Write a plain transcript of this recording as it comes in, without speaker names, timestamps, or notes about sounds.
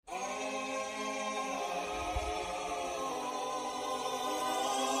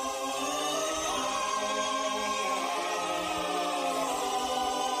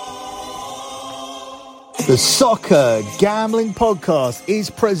The Soccer Gambling Podcast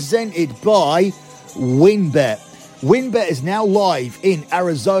is presented by WynnBET. WynnBET is now live in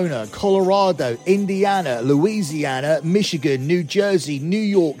Arizona, Colorado, Indiana, Louisiana, Michigan, New Jersey, New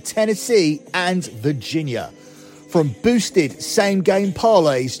York, Tennessee, and Virginia. From boosted same-game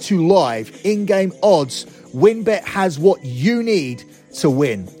parlays to live in-game odds, WynnBET has what you need to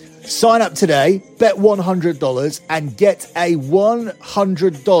win. Sign up today, bet $100, and get a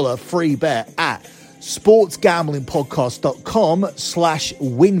 $100 free bet at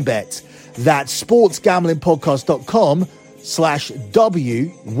sportsgamblingpodcast.com/WynnBET. That's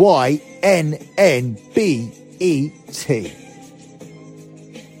sportsgamblingpodcast.com/WYNNBET.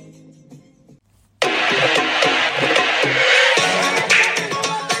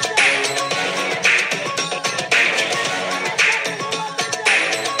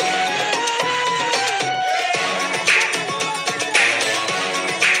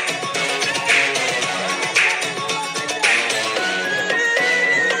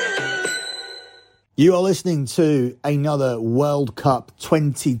 You are listening to another World Cup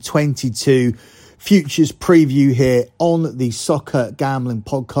 2022 futures preview here on the Soccer Gambling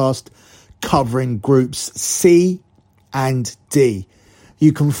Podcast, covering groups C and D.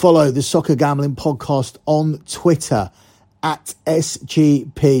 You can follow the Soccer Gambling Podcast on Twitter at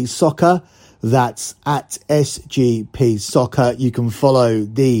SGP Soccer. That's at SGP Soccer. You can follow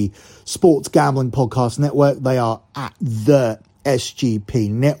the Sports Gambling Podcast Network. They are at the SGP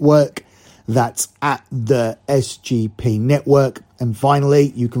Network. That's at the SGP Network. And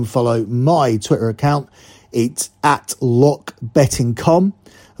finally, you can follow my Twitter account. It's at LockBettingCom.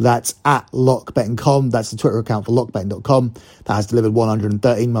 That's at LockBettingCom. That's the Twitter account for LockBetting.com that has delivered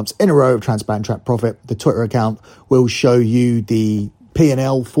 113 months in a row of transparent track profit. The Twitter account will show you the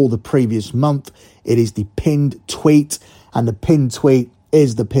P&L for the previous month. It is the pinned tweet, and the pinned tweet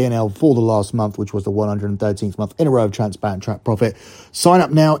is the P&L for the last month, which was the 113th month in a row of transparent track profit. Sign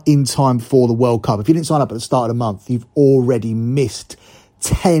up now in time for the World Cup. If you didn't sign up at the start of the month, you've already missed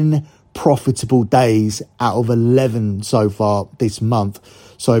 10 profitable days out of 11 so far this month.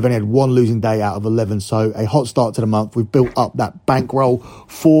 So we've only had one losing day out of 11. So a hot start to the month. We've built up that bankroll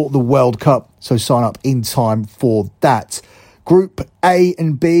for the World Cup. So sign up in time for that. Group A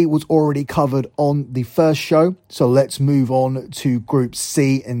and B was already covered on the first show, so let's move on to Group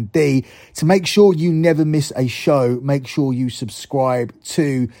C and D. To make sure you never miss a show, make sure you subscribe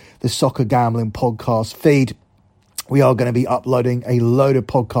to the Soccer Gambling Podcast feed. We are going to be uploading a load of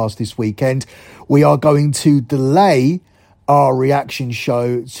podcasts this weekend. We are going to delay our reaction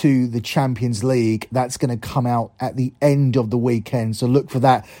show to the Champions League. That's going to come out at the end of the weekend. So look for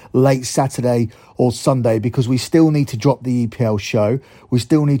that late Saturday or Sunday, because we still need to drop the EPL show. We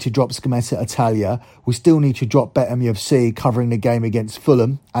still need to drop Scommessa Italia. We still need to drop BetMUFC covering the game against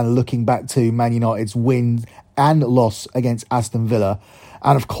Fulham and looking back to Man United's win and loss against Aston Villa.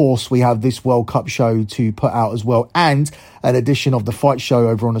 And of course, we have this World Cup show to put out as well, and an edition of the Fight Show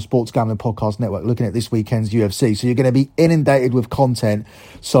over on the Sports Gambling Podcast Network, looking at this weekend's UFC. So you're going to be inundated with content.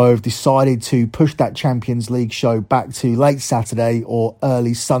 So I've decided to push that Champions League show back to late Saturday or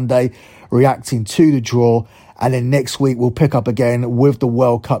early Sunday, reacting to the draw. And then next week, we'll pick up again with the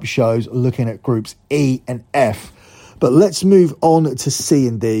World Cup shows, looking at groups E and F. But let's move on to C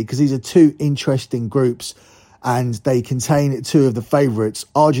and D, because these are two interesting groups, and they contain two of the favourites,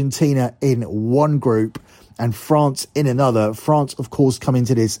 Argentina in one group and France in another. France, of course, come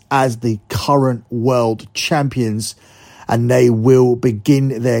into this as the current world champions, and they will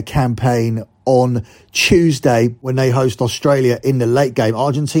begin their campaign on Tuesday when they host Australia in the late game.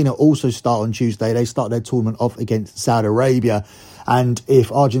 Argentina also start on Tuesday. They start their tournament off against Saudi Arabia. And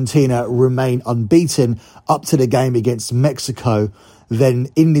if Argentina remain unbeaten up to the game against Mexico, then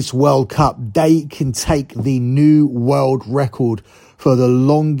in this World Cup, they can take the new world record for the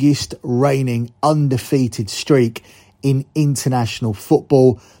longest reigning undefeated streak in international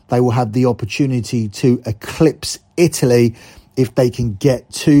football. They will have the opportunity to eclipse Italy if they can get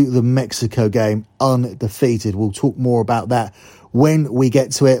to the Mexico game undefeated. We'll talk more about that when we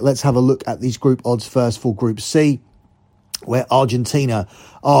get to it. Let's have a look at these group odds first for Group C, where Argentina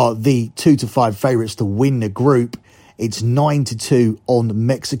are the 2-5 favourites to win the group. It's 9-2 on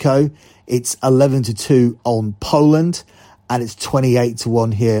Mexico. It's 11-2 on Poland. And it's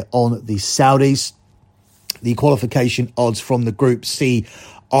 28-1 here on the Saudis. The qualification odds from the Group C,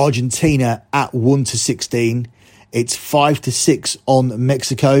 Argentina at 1-16. It's 5-6 on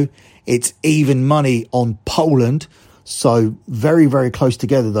Mexico. It's even money on Poland. So very, very close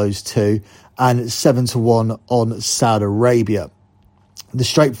together, those two. And it's 7-1 on Saudi Arabia. The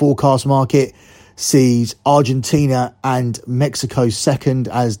straight forecast market sees Argentina and Mexico second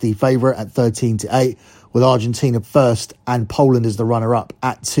as the favourite at 13-8, with Argentina first and Poland as the runner-up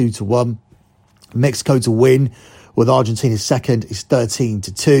at 2-1. Mexico to win with Argentina second is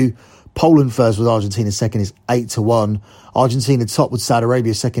 13-2. Poland first with Argentina second is 8-1. Argentina top with Saudi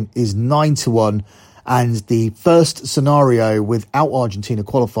Arabia second is 9-1. And the first scenario without Argentina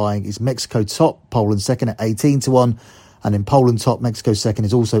qualifying is Mexico top, Poland second at 18-1. And then Poland top, Mexico second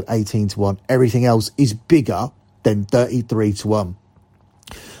is also 18-1. Everything else is bigger than 33-1.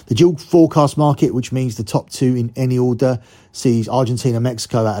 The dual forecast market, which means the top two in any order, sees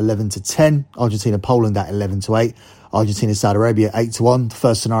Argentina-Mexico at 11-10, Argentina-Poland at 11-8, Argentina-Saudi Arabia 8-1. The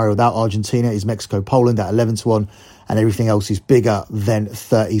first scenario without Argentina is Mexico-Poland at 11-1, and everything else is bigger than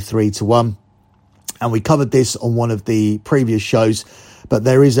 33-1. And we covered this on one of the previous shows, but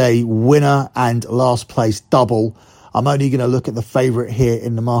there is a winner and last place double. I'm only going to look at the favourite here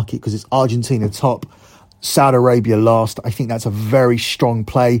in the market because it's Argentina top, Saudi Arabia last. I think that's a very strong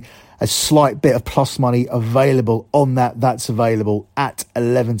play. A slight bit of plus money available on that. That's available at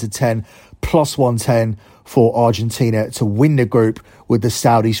 11-10, plus 110 for Argentina to win the group, with the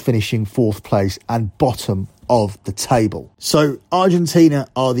Saudis finishing fourth place and bottom of the table. So Argentina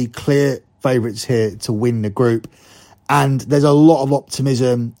are the clear favourites here to win the group. And there's a lot of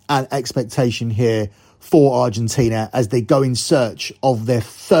optimism and expectation here for Argentina as they go in search of their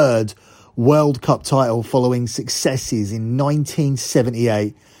third World Cup title following successes in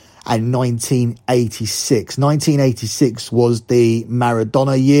 1978 and 1986. 1986 was the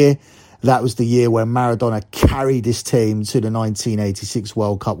Maradona year. That was the year where Maradona carried his team to the 1986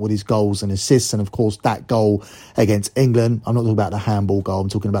 World Cup with his goals and assists. And of course, that goal against England, I'm not talking about the handball goal, I'm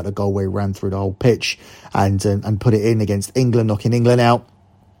talking about the goal where he ran through the whole pitch and put it in against England, knocking England out.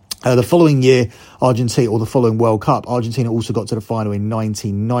 The following year, Argentina, or the following World Cup, Argentina also got to the final in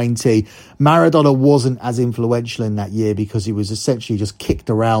 1990. Maradona wasn't as influential in that year because he was essentially just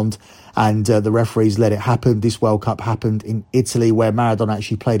kicked around and the referees let it happen. This World Cup happened in Italy, where Maradona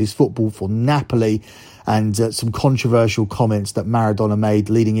actually played his football for Napoli, and some controversial comments that Maradona made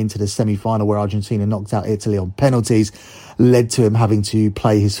leading into the semi-final where Argentina knocked out Italy on penalties led to him having to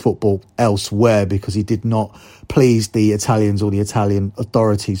play his football elsewhere because he did not please the Italians or the Italian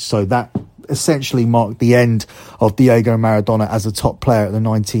authorities. So that essentially marked the end of Diego Maradona as a top player at the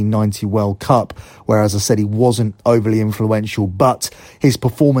 1990 World Cup, where, as I said, he wasn't overly influential, but his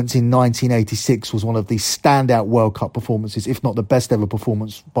performance in 1986 was one of the standout World Cup performances, if not the best ever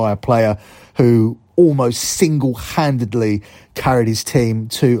performance by a player who almost single-handedly carried his team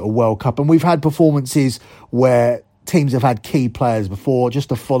to a World Cup. And we've had performances where teams have had key players before. Just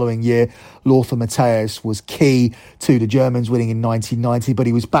the following year, Lothar Matthäus was key to the Germans winning in 1990, but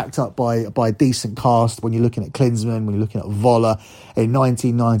he was backed up by a decent cast. When you're looking at Klinsmann, when you're looking at Voller. In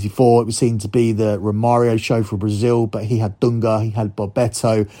 1994, it was seen to be the Romario show for Brazil, but he had Dunga, he had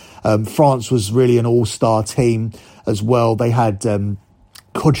Bebeto. France was really an all-star team as well. They had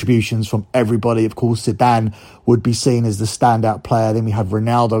contributions from everybody. Of course, Zidane would be seen as the standout player. Then we have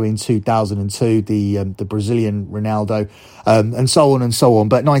Ronaldo in 2002, the Brazilian Ronaldo, and so on and so on.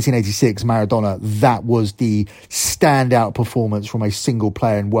 But 1986, Maradona, that was the standout performance from a single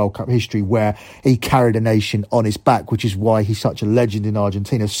player in World Cup history, where he carried a nation on his back, which is why he's such a legend in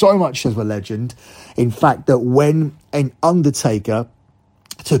Argentina. So much as a legend, in fact, that when an Undertaker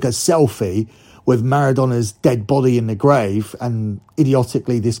took a selfie with Maradona's dead body in the grave, and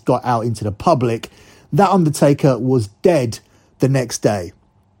idiotically this got out into the public, that Undertaker was dead the next day.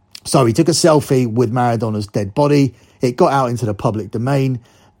 So he took a selfie with Maradona's dead body, it got out into the public domain,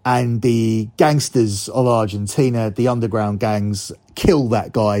 and the gangsters of Argentina, the underground gangs, killed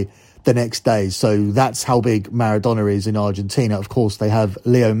that guy the next day. So that's how big Maradona is in Argentina. Of course, they have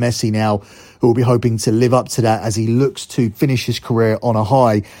Leo Messi now, who will be hoping to live up to that as he looks to finish his career on a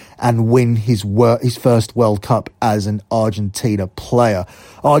high and win his first World Cup as an Argentina player.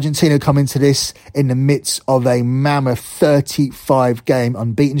 Argentina come into this in the midst of a mammoth 35-game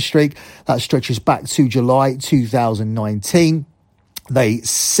unbeaten streak that stretches back to July 2019. They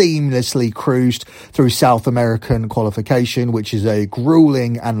seamlessly cruised through South American qualification, which is a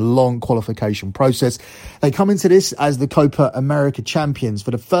grueling and long qualification process. They come into this as the Copa America champions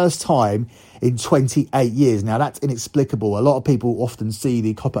for the first time in 28 years. Now, that's inexplicable. A lot of people often see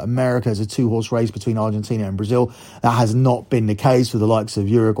the Copa America as a two-horse race between Argentina and Brazil. That has not been the case, with the likes of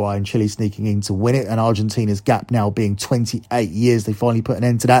Uruguay and Chile sneaking in to win it, and Argentina's gap now being 28 years. They finally put an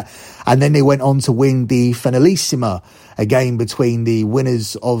end to that. And then they went on to win the Finalissima, a game between the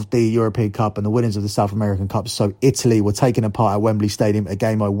winners of the European Cup and the winners of the South American Cup. So Italy were taking part at Wembley Stadium, a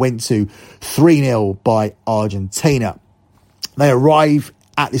game I went to, 3-0 by Argentina. They arrive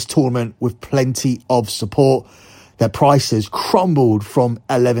at this tournament with plenty of support. Their prices crumbled from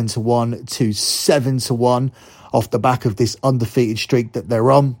 11-1 to 7-1 off the back of this undefeated streak that they're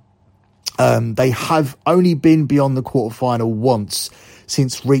on. They have only been beyond the quarterfinal once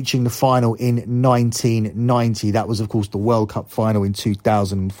since reaching the final in 1990. That was, of course, the World Cup final in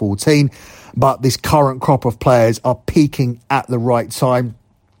 2014. But this current crop of players are peaking at the right time.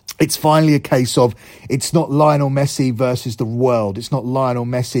 It's finally a case of, it's not Lionel Messi versus the world. It's not Lionel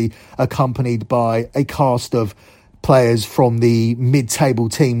Messi accompanied by a cast of players from the mid-table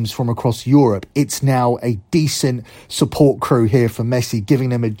teams from across Europe. It's now a decent support crew here for Messi, giving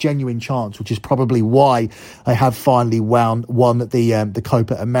them a genuine chance, which is probably why they have finally won the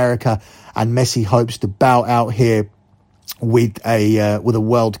Copa America, and Messi hopes to bow out here with a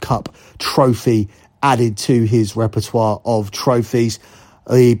World Cup trophy added to his repertoire of trophies.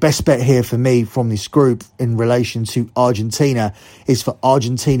 The best bet here for me from this group in relation to Argentina is for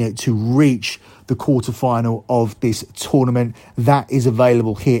Argentina to reach the quarterfinal of this tournament. That is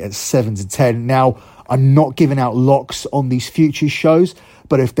available here at 7-10. Now, I'm not giving out locks on these future shows,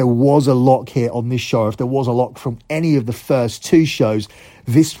 but if there was a lock here on this show, if there was a lock from any of the first two shows,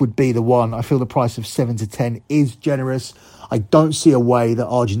 this would be the one. I feel the price of 7-10 is generous. I don't see a way that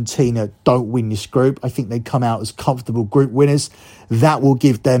Argentina don't win this group. I think they come out as comfortable group winners. That will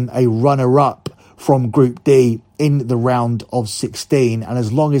give them a runner-up from Group D in the round of 16. And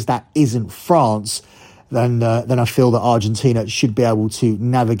as long as that isn't France, then I feel that Argentina should be able to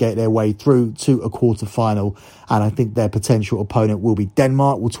navigate their way through to a quarter-final. And I think their potential opponent will be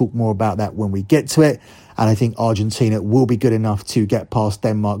Denmark. We'll talk more about that when we get to it. And I think Argentina will be good enough to get past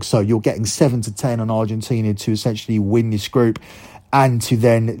Denmark. So you're getting 7-10 on Argentina to essentially win this group and to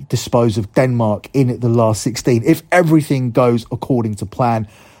then dispose of Denmark in the last 16, if everything goes according to plan.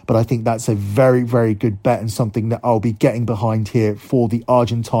 But I think that's a very, very good bet and something that I'll be getting behind here for the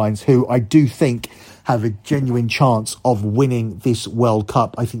Argentines, who I do think have a genuine chance of winning this World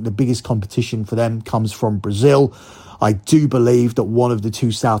Cup. I think the biggest competition for them comes from Brazil. I do believe that one of the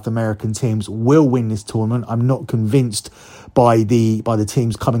two South American teams will win this tournament. I'm not convinced by the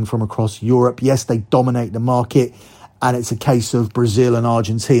teams coming from across Europe. Yes, they dominate the market, and it's a case of Brazil and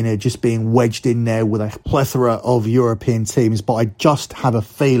Argentina just being wedged in there with a plethora of European teams. But I just have a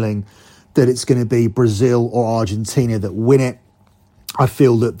feeling that it's going to be Brazil or Argentina that win it. I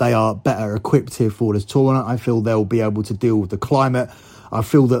feel that they are better equipped here for this tournament. I feel they'll be able to deal with the climate. I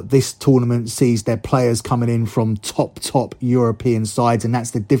feel that this tournament sees their players coming in from top European sides, and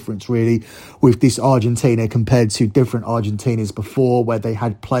that's the difference really with this Argentina compared to different Argentinas before, where they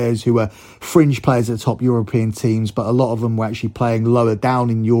had players who were fringe players at top European teams, but a lot of them were actually playing lower down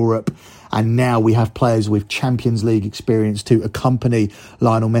in Europe. And now we have players with Champions League experience to accompany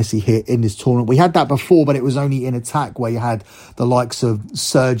Lionel Messi here in this tournament. We had that before, but it was only in attack, where you had the likes of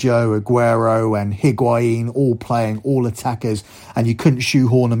Sergio Aguero and Higuain all playing, all attackers, and you couldn't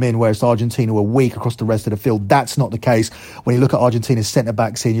shoehorn them in, whereas Argentina were weak across the rest of the field. That's not the case. When you look at Argentina's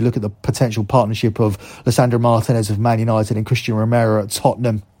centre-backs here, and you look at the potential partnership of Lisandro Martinez of Man United and Christian Romero at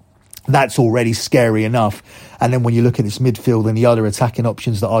Tottenham, that's already scary enough. And then when you look at this midfield and the other attacking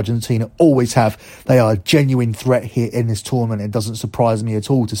options that Argentina always have, they are a genuine threat here in this tournament. It doesn't surprise me at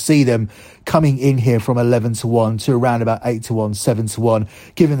all to see them coming in here from 11-1 to around about 8-1, 7-1,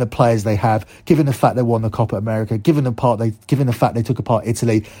 given the players they have, given the fact they won the Copa America, given the fact they took apart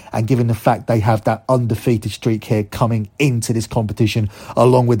Italy, and given the fact they have that undefeated streak here coming into this competition,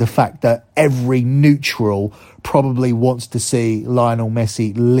 along with the fact that every neutral probably wants to see Lionel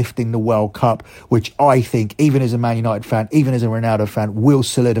Messi lifting the World Cup, which I think, even as a Man United fan, even as a Ronaldo fan, will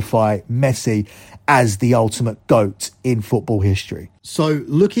solidify Messi as the ultimate GOAT in football history. So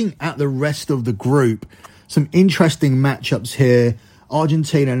looking at the rest of the group, some interesting matchups here.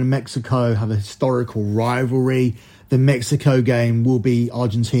 Argentina and Mexico have a historical rivalry. The Mexico game will be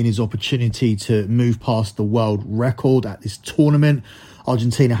Argentina's opportunity to move past the world record at this tournament.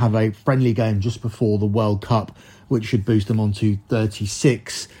 Argentina have a friendly game just before the World Cup, which should boost them on to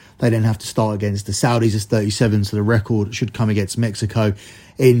 36. They then have to start against the Saudis as 37, so the record should come against Mexico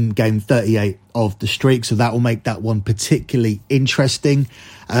in game 38 of the streak. So that will make that one particularly interesting.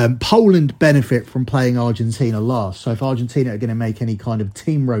 Poland benefit from playing Argentina last. So if Argentina are going to make any kind of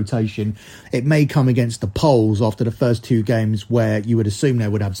team rotation, it may come against the Poles after the first two games, where you would assume they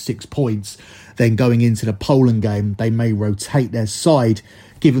would have 6 points. Then going into the Poland game, they may rotate their side,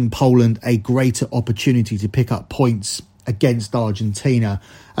 giving Poland a greater opportunity to pick up points against Argentina.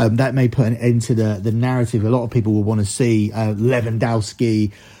 That may put an end to the narrative. A lot of people will want to see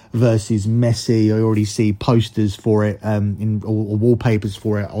Lewandowski versus Messi. I already see posters for it or wallpapers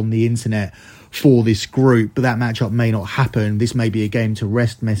for it on the internet for this group, but that matchup may not happen. This may be a game to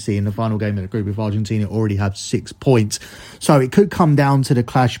rest Messi in the final game of the group if Argentina already have 6 points. So it could come down to the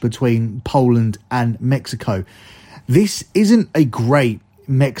clash between Poland and Mexico. This isn't a great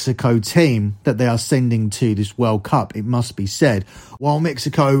Mexico team that they are sending to this World Cup, it must be said. While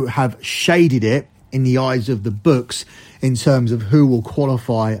Mexico have shaded it in the eyes of the books in terms of who will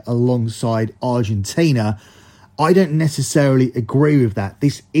qualify alongside Argentina, I don't necessarily agree with that.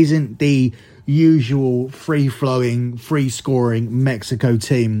 This isn't the usual free-flowing, free-scoring Mexico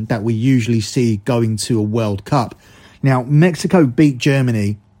team that we usually see going to a World Cup. Now, Mexico beat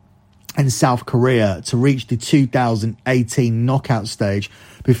Germany and South Korea to reach the 2018 knockout stage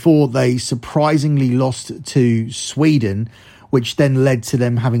before they surprisingly lost to Sweden, which then led to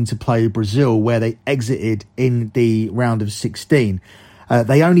them having to play Brazil, where they exited in the round of 16.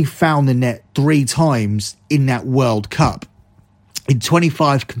 They only found the net 3 times in that World Cup. In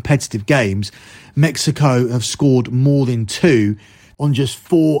 25 competitive games, Mexico have scored more than 2 on just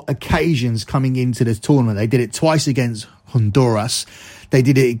 4 occasions coming into this tournament. They did it twice against Honduras, they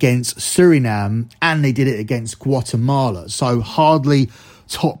did it against Suriname, and they did it against Guatemala. So hardly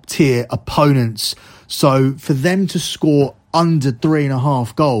top-tier opponents. So for them to score under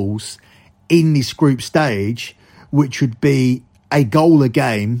 3.5 goals in this group stage, which would be a goal a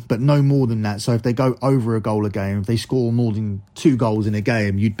game, but no more than that. So if they go over a goal a game, if they score more than 2 goals in a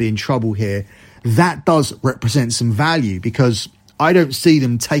game, you'd be in trouble here. That does represent some value, because I don't see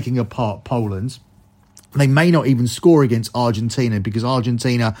them taking apart Poland. They may not even score against Argentina, because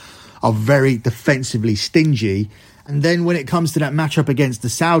Argentina are very defensively stingy. And then when it comes to that matchup against the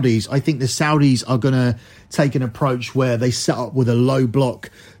Saudis, I think the Saudis are going to take an approach where they set up with a low block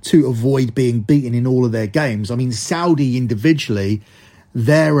to avoid being beaten in all of their games. I mean, Saudi individually,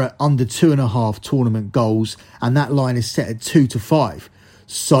 they're at under 2.5 tournament goals, and that line is set at 2-5.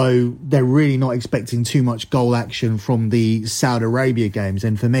 So they're really not expecting too much goal action from the Saudi Arabia games.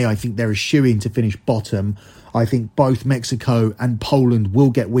 And for me, I think they're a shoo-in to finish bottom. I think both Mexico and Poland will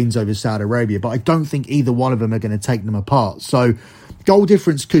get wins over Saudi Arabia, but I don't think either one of them are going to take them apart. So goal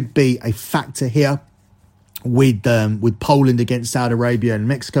difference could be a factor here with Poland against Saudi Arabia and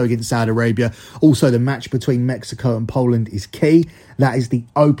Mexico against Saudi Arabia. Also, the match between Mexico and Poland is key. That is the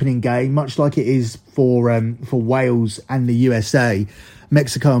opening game, much like it is for Wales and the USA.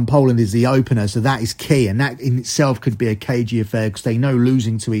 Mexico and Poland is the opener, so that is key, and that in itself could be a cagey affair, because they know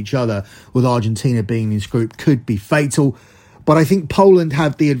losing to each other, with Argentina being in this group, could be fatal. But I think Poland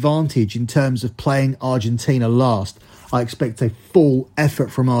have the advantage in terms of playing Argentina last. I expect a full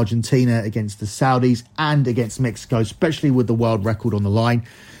effort from Argentina against the Saudis and against Mexico, especially with the world record on the line.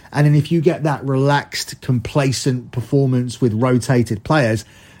 And then if you get that relaxed, complacent performance with rotated players,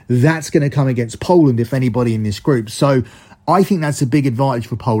 that's going to come against Poland, if anybody, in this group. So I think that's a big advantage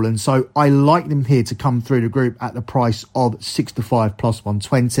for Poland. So I like them here to come through the group at the price of 6-5 plus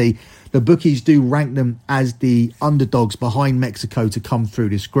 120. The bookies do rank them as the underdogs behind Mexico to come through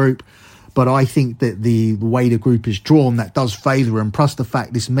this group. But I think that the way the group is drawn, that does favour them. Plus the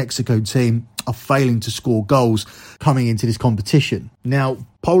fact this Mexico team are failing to score goals coming into this competition. Now,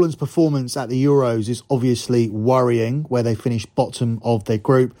 Poland's performance at the Euros is obviously worrying, where they finished bottom of their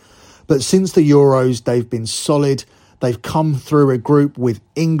group. But since the Euros, they've been solid. They've come through a group with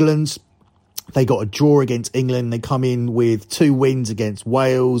England. They got a draw against England. They come in with 2 wins against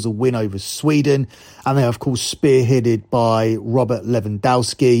Wales, a win over Sweden. And they're, of course, spearheaded by Robert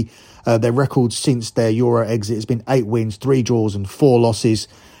Lewandowski. Their record since their Euro exit has been 8 wins, 3 draws and 4 losses.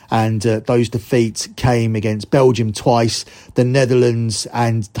 And those defeats came against Belgium twice, the Netherlands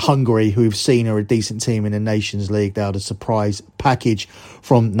and Hungary, who we've seen are a decent team in the Nations League. They are the surprise package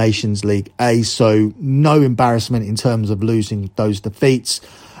from Nations League A. So no embarrassment in terms of losing those defeats.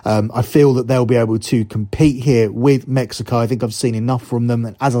 I feel that they'll be able to compete here with Mexico. I think I've seen enough from them.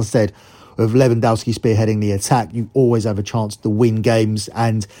 And as I said, with Lewandowski spearheading the attack, you always have a chance to win games.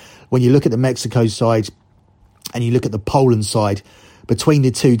 And when you look at the Mexico side and you look at the Poland side, between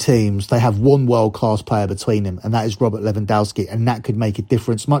the two teams, they have one world-class player between them, and that is Robert Lewandowski, and that could make a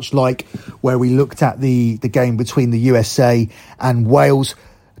difference. Much like where we looked at the game between the USA and Wales,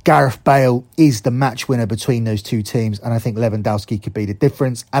 Gareth Bale is the match winner between those two teams, and I think Lewandowski could be the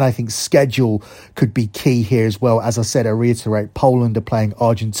difference, and I think schedule could be key here as well. As I said, I reiterate, Poland are playing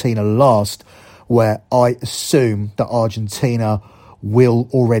Argentina last, where I assume that Argentina will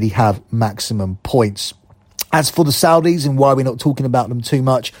already have maximum points. As for the Saudis and why we're not talking about them too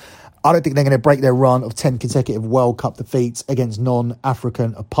much, I don't think they're going to break their run of 10 consecutive World Cup defeats against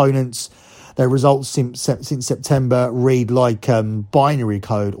non-African opponents. Their results since September read like binary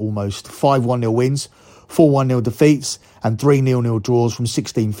code almost. 5 1-0 wins, 4 1-0 defeats, and 3 0-0 draws from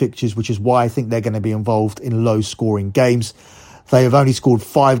 16 fixtures, which is why I think they're going to be involved in low-scoring games. They have only scored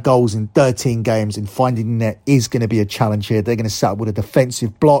 5 goals in 13 games, and finding the net is going to be a challenge here. They're going to set up with a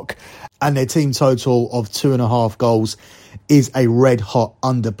defensive block, and their team total of 2.5 goals is a red-hot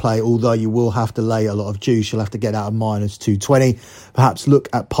underplay, although you will have to lay a lot of juice. You'll have to get out of -220. Perhaps look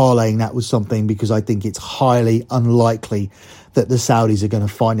at parlaying that with something, because I think it's highly unlikely that the Saudis are going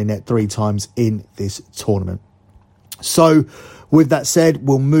to find a net 3 times in this tournament. So, with that said,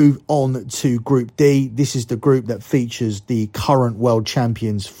 we'll move on to Group D. This is the group that features the current world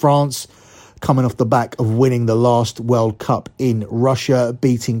champions, France, coming off the back of winning the last World Cup in Russia,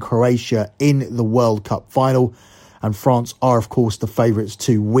 beating Croatia in the World Cup final. And France are, of course, the favourites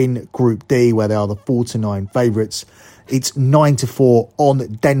to win Group D, where they are the 4-9 favourites. It's 9-4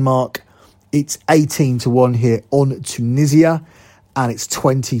 on Denmark. It's 18-1 here on Tunisia. And it's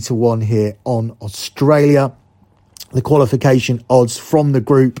 20-1 here on Australia. The qualification odds from the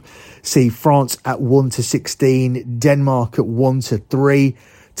group see France at 1-16, Denmark at 1-3,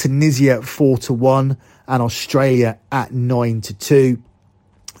 Tunisia at 4-1, and Australia at 9-2.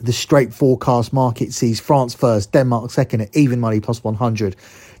 The straight forecast market sees France first, Denmark second at even money plus 100.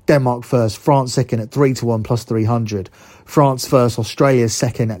 Denmark first, France second at 3-1 plus 300. France first, Australia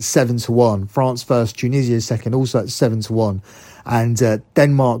second at 7-1. France first, Tunisia second also at 7-1. And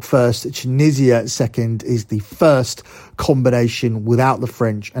Denmark first, Tunisia second is the first combination without the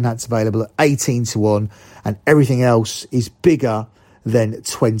French, and that's available at 18-1. And everything else is bigger than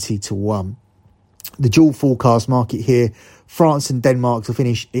 20-1. The dual forecast market here, France and Denmark to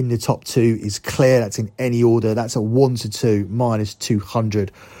finish in the top 2 is clear. That's in any order. That's a 1-2 minus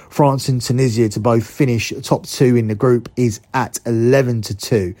 200. France and Tunisia to both finish top 2 in the group is at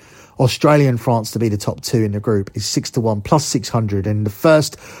 11-2. Australia and France to be the top 2 in the group is 6-1 plus 600. And the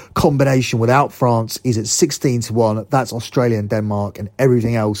first combination without France is at 16-1. That's Australia and Denmark, and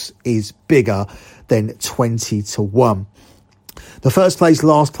everything else is bigger than 20-1. The first place,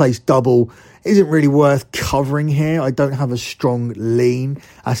 last place double isn't really worth covering here. I don't have a strong lean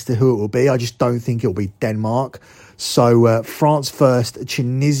as to who it will be. I just don't think it will be Denmark. So France first,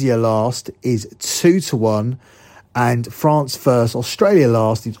 Tunisia last is 2-1. And France first, Australia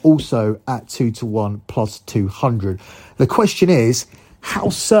last is also at 2-1 plus 200. The question is, how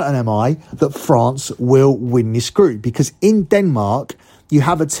certain am I that France will win this group? Because in Denmark, you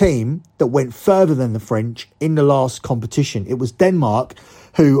have a team that went further than the French in the last competition. It was Denmark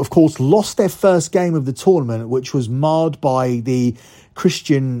who, of course, lost their first game of the tournament, which was marred by the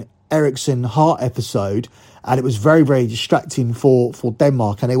Christian Eriksen heart episode. And it was very, very distracting for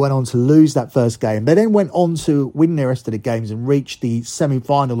Denmark. And they went on to lose that first game. They then went on to win the rest of the games and reach the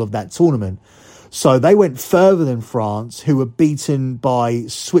semi-final of that tournament. So they went further than France, who were beaten by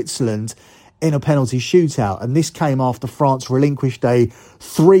Switzerland in a penalty shootout. And this came after France relinquished a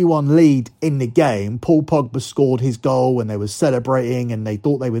 3-1 lead in the game. Paul Pogba scored his goal and they were celebrating and they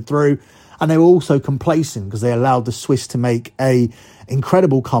thought they were through. And they were also complacent because they allowed the Swiss to make a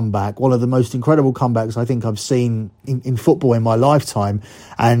incredible comeback, one of the most incredible comebacks I think I've seen in football in my lifetime.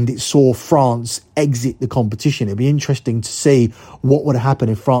 And it saw France exit the competition. It'd be interesting to see what would have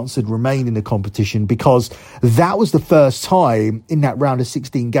happened if France had remained in the competition, because that was the first time in that round of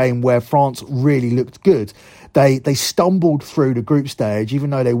 16 game where France really looked good. They stumbled through the group stage, even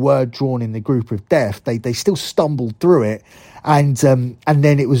though they were drawn in the group of death. They still stumbled through it. And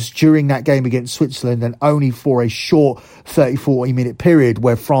then it was during that game against Switzerland, and only for a short 30-40 minute period,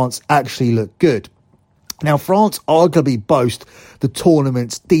 where France actually looked good. Now, France arguably boast the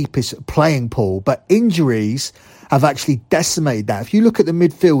tournament's deepest playing pool, but injuries have actually decimated that. If you look at the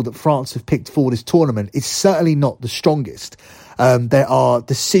midfield that France have picked for this tournament, it's certainly not the strongest. There are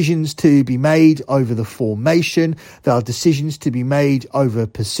decisions to be made over the formation. There are decisions to be made over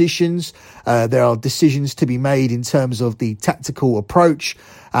positions. There are decisions to be made in terms of the tactical approach.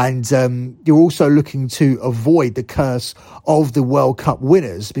 And you're also looking to avoid the curse of the World Cup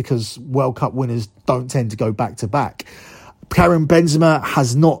winners, because World Cup winners don't tend to go back to back. Karim Benzema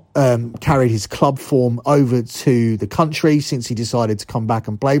has not carried his club form over to the country since he decided to come back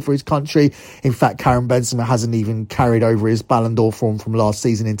and play for his country. In fact, Karim Benzema hasn't even carried over his Ballon d'Or form from last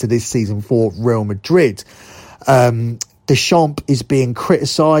season into this season for Real Madrid. Deschamps is being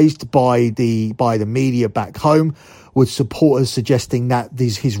criticised by the media back home, with supporters suggesting that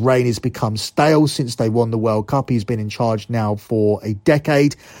his reign has become stale since they won the World Cup. He's been in charge now for a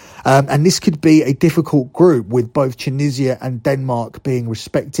decade. And this could be a difficult group, with both Tunisia and Denmark being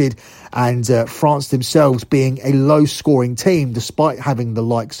respected and France themselves being a low-scoring team, despite having the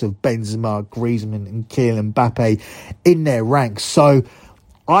likes of Benzema, Griezmann and Kylian Mbappe in their ranks. So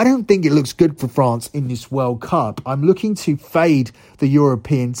I don't think it looks good for France in this World Cup. I'm looking to fade the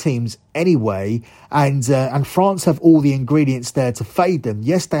European teams anyway, and France have all the ingredients there to fade them.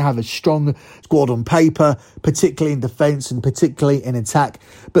 Yes, they have a strong squad on paper, particularly in defence and particularly in attack,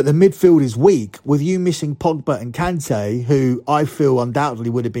 but the midfield is weak. With you missing Pogba and Kante, who I feel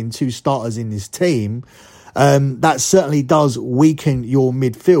undoubtedly would have been two starters in this team, that certainly does weaken your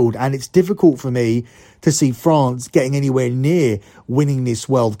midfield, and it's difficult for me to see France getting anywhere near winning this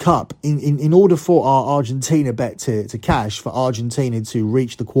World Cup. In order for our Argentina bet to cash, for Argentina to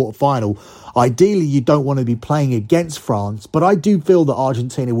reach the quarterfinal, ideally you don't want to be playing against France, but I do feel that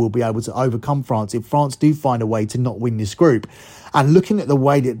Argentina will be able to overcome France if France do find a way to not win this group. And looking at the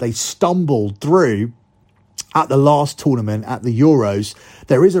way that they stumbled through at the last tournament, at the Euros,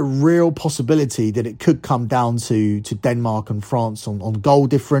 there is a real possibility that it could come down to Denmark and France on goal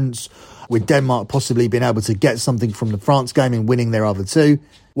difference, with Denmark possibly being able to get something from the France game and winning their other two,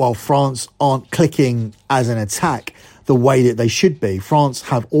 while France aren't clicking as an attack the way that they should be. France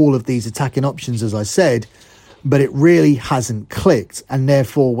have all of these attacking options, as I said, but it really hasn't clicked. And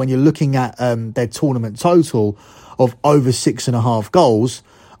therefore, when you're looking at their tournament total of over 6.5 goals,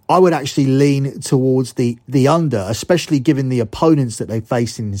 I would actually lean towards the under, especially given the opponents that they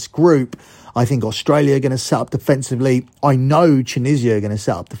face in this group. I think Australia are going to set up defensively. I know Tunisia are going to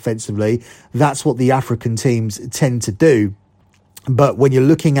set up defensively. That's what the African teams tend to do. But when you're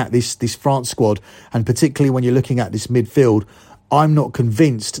looking at this France squad, and particularly when you're looking at this midfield, I'm not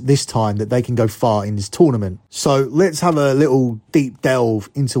convinced this time that they can go far in this tournament. So let's have a little deep delve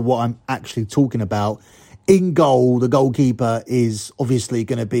into what I'm actually talking about. In goal, the goalkeeper is obviously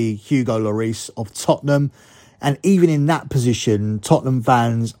going to be Hugo Lloris of Tottenham. And even in that position, Tottenham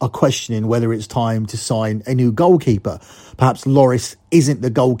fans are questioning whether it's time to sign a new goalkeeper. Perhaps Lloris isn't the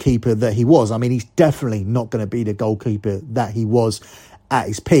goalkeeper that he was. I mean, he's definitely not going to be the goalkeeper that he was at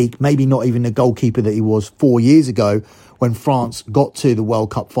his peak. Maybe not even the goalkeeper that he was 4 years ago when France got to the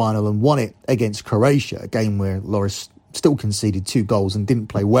World Cup final and won it against Croatia, a game where Lloris still conceded 2 goals and didn't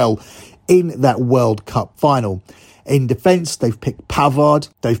play well in that World Cup final. In defence, they've picked Pavard,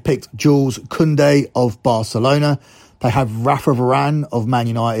 they've picked Jules Koundé of Barcelona, they have Rafa Varane of Man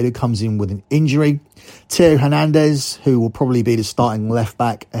United, who comes in with an injury, Theo Hernandez, who will probably be the starting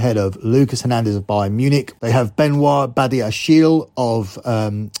left-back ahead of Lucas Hernandez of Bayern Munich. They have Benoit Badiashile of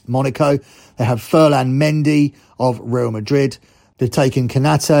Monaco, they have Ferland Mendy of Real Madrid, they've taken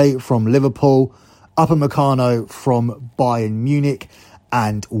Konate from Liverpool, Upamecano from Bayern Munich,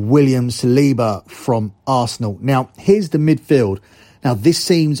 and William Saliba from Arsenal. Now, here's the midfield. Now, this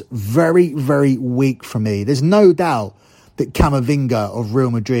seems very, very weak for me. There's no doubt that Camavinga of Real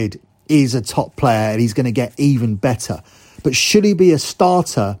Madrid is a top player and he's going to get even better. But should he be a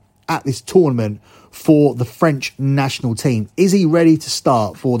starter at this tournament for the French national team? Is he ready to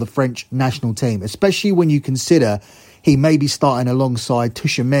start for the French national team? Especially when you consider he may be starting alongside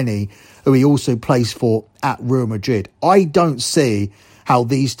Tchouaméni, who he also plays for at Real Madrid. I don't see how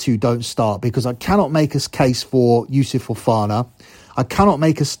these two don't start, because I cannot make a case for Youssouf Fofana. I cannot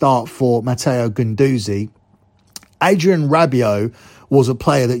make a start for Matteo Guendouzi. Adrien Rabiot was a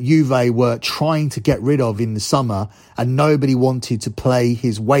player that Juve were trying to get rid of in the summer and nobody wanted to play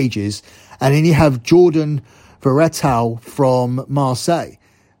his wages. And then you have Jordan Verretou from Marseille.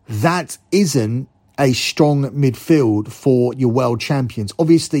 That isn't a strong midfield for your world champions.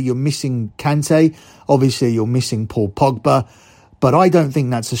 Obviously, you're missing Kante. Obviously, you're missing Paul Pogba. But I don't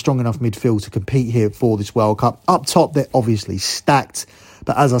think that's a strong enough midfield to compete here for this World Cup. Up top, they're obviously stacked.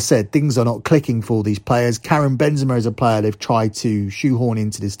 But as I said, things are not clicking for these players. Karim Benzema is a player they've tried to shoehorn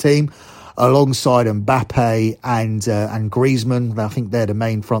into this team, alongside Mbappe and Griezmann. I think they're the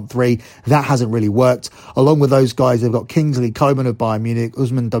main front three. That hasn't really worked. Along with those guys, they've got Kingsley Coman of Bayern Munich,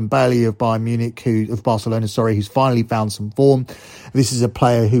 Ousmane Dembele of Bayern Munich, of Barcelona, who's finally found some form. This is a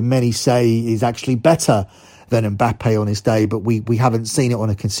player who many say is actually better than Mbappe on his day, but we haven't seen it on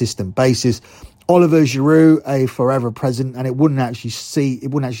a consistent basis. Oliver Giroud, a forever present, and it wouldn't actually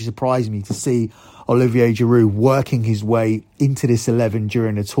surprise me to see Olivier Giroud working his way into this 11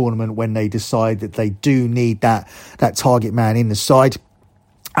 during the tournament when they decide that they do need that target man in the side.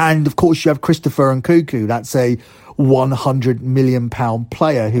 And of course, you have Christopher Nkunku. That's a £100 million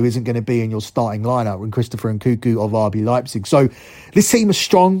player who isn't going to be in your starting lineup, and Christopher Nkunku of RB Leipzig. So this team is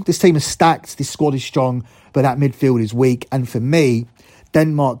strong. This team is stacked. This squad is strong. but that midfield is weak. And for me,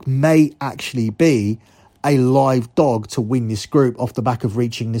 Denmark may actually be a live dog to win this group off the back of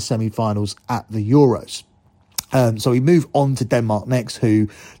reaching the semi-finals at the Euros. So we move on to Denmark next, who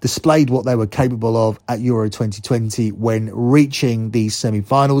displayed what they were capable of at Euro 2020 when reaching these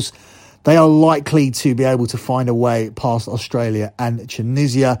semi-finals. They are likely to be able to find a way past Australia and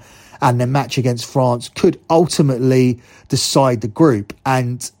Tunisia, and their match against France could ultimately decide the group.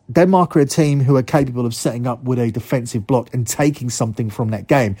 And Denmark are a team who are capable of setting up with a defensive block and taking something from that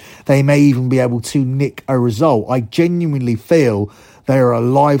game. They may even be able to nick a result. I genuinely feel they are a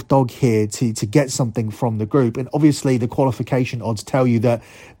live dog here to get something from the group. And obviously the qualification odds tell you that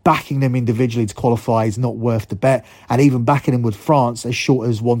backing them individually to qualify is not worth the bet. And even backing them with France as short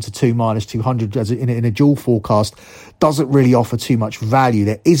as 1 to 2 minus 200 in a dual forecast doesn't really offer too much value.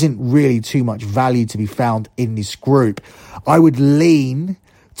 There isn't really too much value to be found in this group. I would lean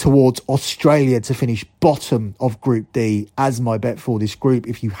towards Australia to finish bottom of Group D as my bet for this group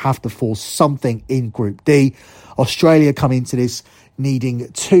if you have to force something in Group D. Australia come into this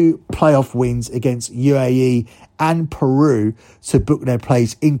needing 2 playoff wins against UAE and Peru to book their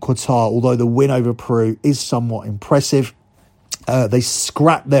place in Qatar, although the win over Peru is somewhat impressive. They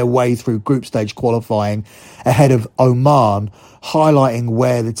scrapped their way through group stage qualifying ahead of Oman, highlighting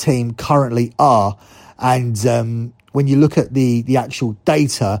where the team currently are. And when you look at the actual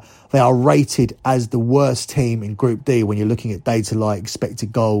data, they are rated as the worst team in Group D when you're looking at data like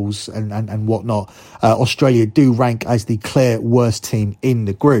expected goals and whatnot. Australia do rank as the clear worst team in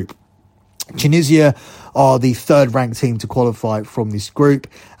the group. Tunisia are the third ranked team to qualify from this group,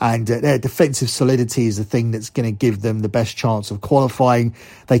 and their defensive solidity is the thing that's going to give them the best chance of qualifying.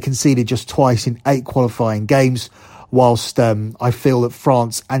 They conceded just twice in 8 qualifying games, whilst I feel that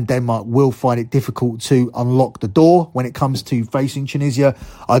France and Denmark will find it difficult to unlock the door when it comes to facing Tunisia.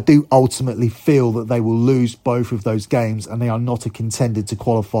 I do ultimately feel that they will lose both of those games and they are not a contender to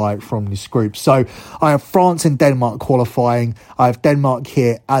qualify from this group. So I have France and Denmark qualifying. I have Denmark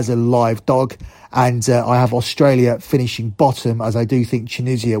here as a live dog, and I have Australia finishing bottom, as I do think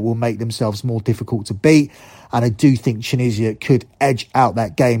Tunisia will make themselves more difficult to beat. And I do think Tunisia could edge out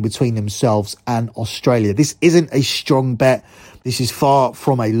that game between themselves and Australia. This isn't a strong bet. This is far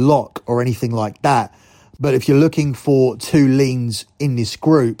from a lock or anything like that. But if you're looking for 2 leans in this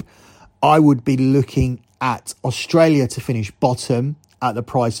group, I would be looking at Australia to finish bottom at the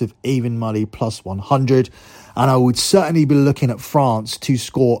price of even money plus 100. And I would certainly be looking at France to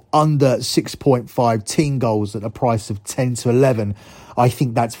score under 6.5 team goals at a price of 10 to 11. I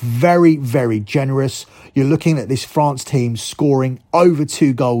think that's very, very generous. You're looking at this France team scoring over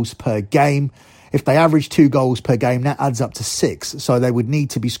 2 goals per game. If they average 2 goals per game, that adds up to 6. So they would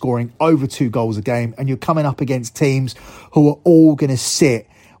need to be scoring over 2 goals a game. And you're coming up against teams who are all going to sit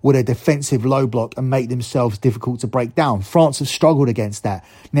with a defensive low block and make themselves difficult to break down. France have struggled against that.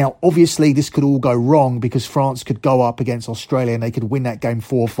 Now, obviously, this could all go wrong because France could go up against Australia and they could win that game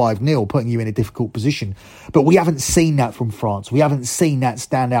 4 or 5-0, putting you in a difficult position. But we haven't seen that from France. We haven't seen that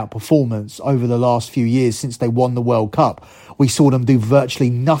standout performance over the last few years since they won the World Cup. We saw them do virtually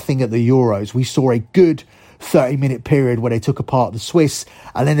nothing at the Euros. We saw a good 30-minute period where they took apart the Swiss,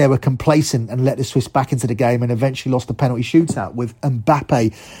 and then they were complacent and let the Swiss back into the game and eventually lost the penalty shootout with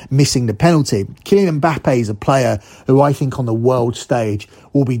Mbappe missing the penalty. Kylian Mbappe is a player who I think on the world stage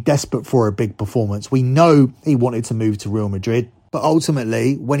will be desperate for a big performance. We know he wanted to move to Real Madrid, but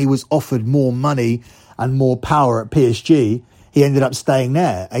ultimately when he was offered more money and more power at PSG, he ended up staying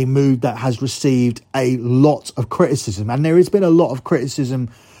there, a move that has received a lot of criticism. And there has been a lot of criticism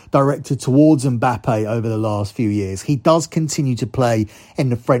directed towards Mbappe over the last few years. He does continue to play in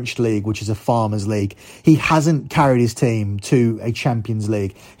the French league, which is a farmers league. He hasn't carried his team to a Champions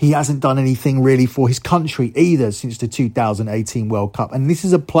League. He hasn't done anything really for his country either since the 2018 World Cup. And this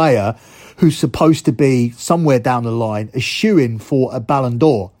is a player who's supposed to be somewhere down the line a shoo-in for a Ballon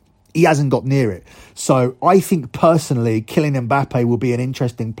d'Or. He hasn't got near it. So I think personally, Kylian Mbappe will be an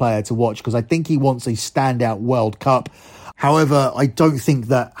interesting player to watch because I think he wants a standout World Cup. However, I don't think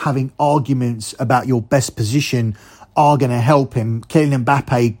that having arguments about your best position are going to help him. Kylian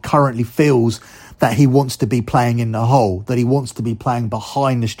Mbappe currently feels that he wants to be playing in the hole, that he wants to be playing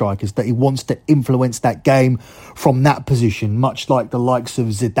behind the strikers, that he wants to influence that game from that position, much like the likes of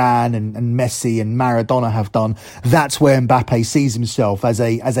Zidane and Messi and Maradona have done. That's where Mbappe sees himself as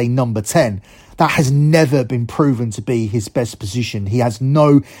a number 10. That has never been proven to be his best position. He has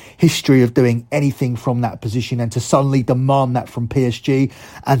no history of doing anything from that position, and to suddenly demand that from PSG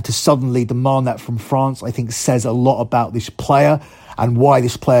and to suddenly demand that from France, I think says a lot about this player and why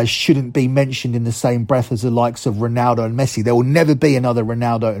this player shouldn't be mentioned in the same breath as the likes of Ronaldo and Messi. There will never be another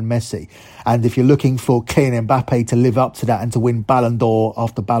Ronaldo and Messi. And if you're looking for Kylian Mbappe to live up to that and to win Ballon d'Or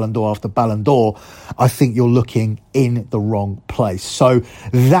after Ballon d'Or after Ballon d'Or, I think you're looking in the wrong place. So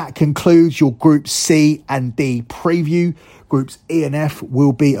that concludes your Group C and D preview. Groups E and F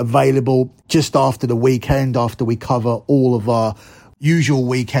will be available just after the weekend, after we cover all of our usual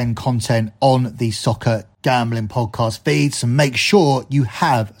weekend content on the Soccer Gambling Podcast feed. So make sure you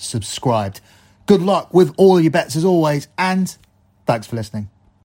have subscribed. Good luck with all your bets as always, and thanks for listening.